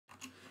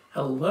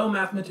Hello,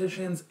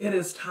 mathematicians. It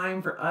is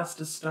time for us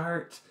to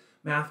start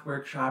Math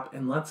Workshop,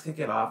 and let's kick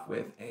it off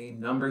with a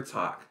number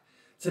talk.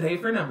 Today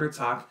for number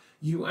talk,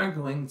 you are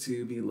going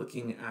to be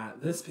looking at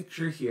this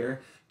picture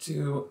here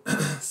to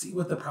see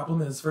what the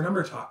problem is for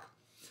number talk.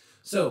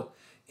 So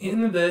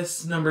in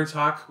this number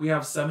talk, we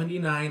have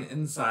 79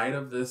 inside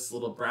of this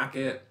little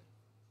bracket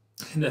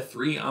and a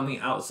 3 on the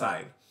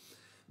outside.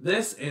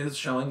 This is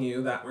showing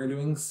you that we're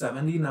doing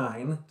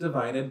 79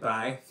 divided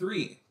by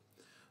 3.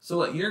 So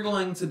what you're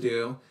going to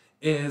do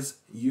is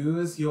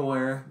use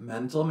your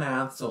mental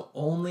math, so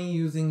only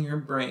using your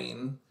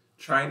brain,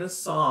 try to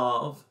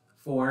solve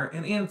for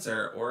an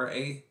answer or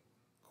a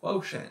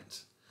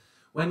quotient.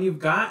 When you've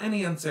got an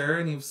answer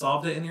and you've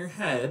solved it in your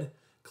head,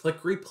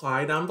 click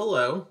reply down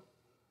below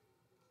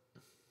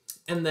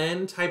and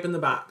then type in the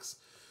box.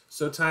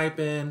 So type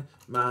in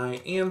my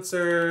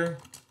answer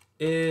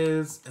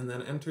is, and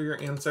then enter your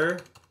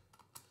answer.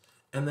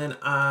 And then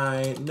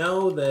I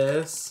know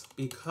this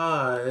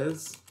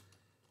because,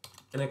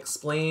 and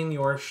explain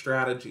your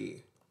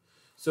strategy.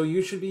 So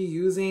you should be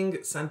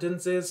using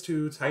sentences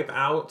to type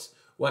out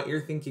what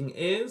your thinking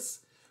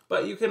is,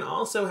 but you can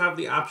also have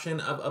the option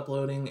of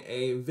uploading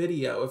a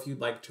video if you'd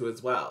like to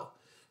as well.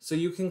 So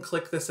you can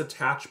click this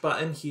attach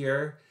button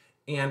here,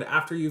 and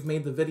after you've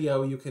made the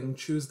video, you can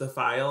choose the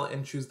file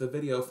and choose the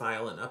video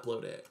file and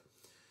upload it.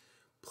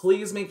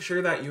 Please make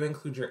sure that you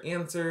include your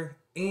answer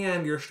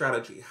and your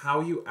strategy, how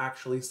you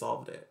actually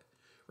solved it.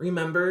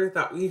 Remember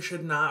that we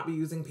should not be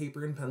using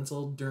paper and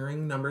pencil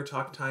during number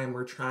talk time.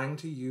 We're trying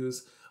to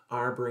use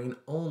our brain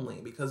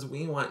only because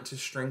we want to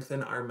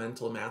strengthen our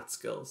mental math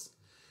skills.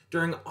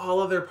 During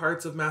all other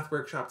parts of Math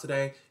Workshop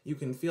today, you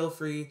can feel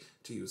free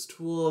to use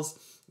tools,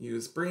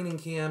 use Braining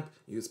Camp,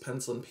 use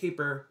pencil and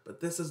paper, but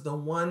this is the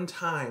one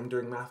time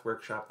during Math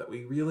Workshop that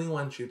we really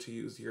want you to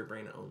use your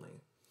brain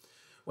only.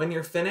 When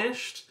you're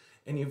finished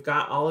and you've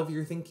got all of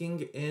your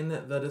thinking in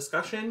the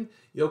discussion,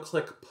 you'll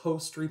click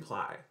Post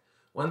Reply.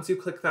 Once you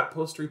click that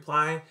post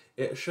reply,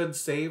 it should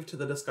save to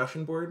the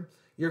discussion board.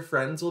 Your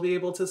friends will be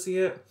able to see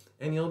it,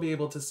 and you'll be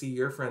able to see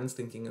your friends'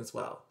 thinking as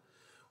well.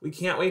 We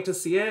can't wait to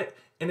see it,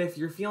 and if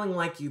you're feeling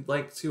like you'd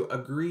like to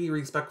agree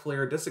respectfully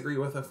or disagree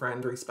with a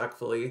friend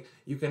respectfully,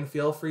 you can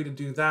feel free to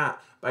do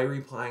that by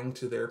replying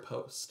to their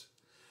post.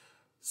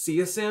 See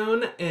you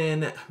soon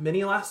in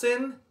mini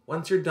lesson.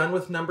 Once you're done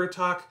with number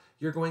talk,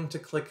 you're going to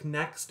click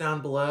next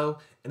down below,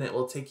 and it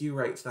will take you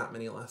right to that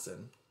mini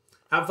lesson.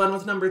 Have fun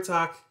with number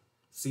talk.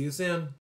 See you soon.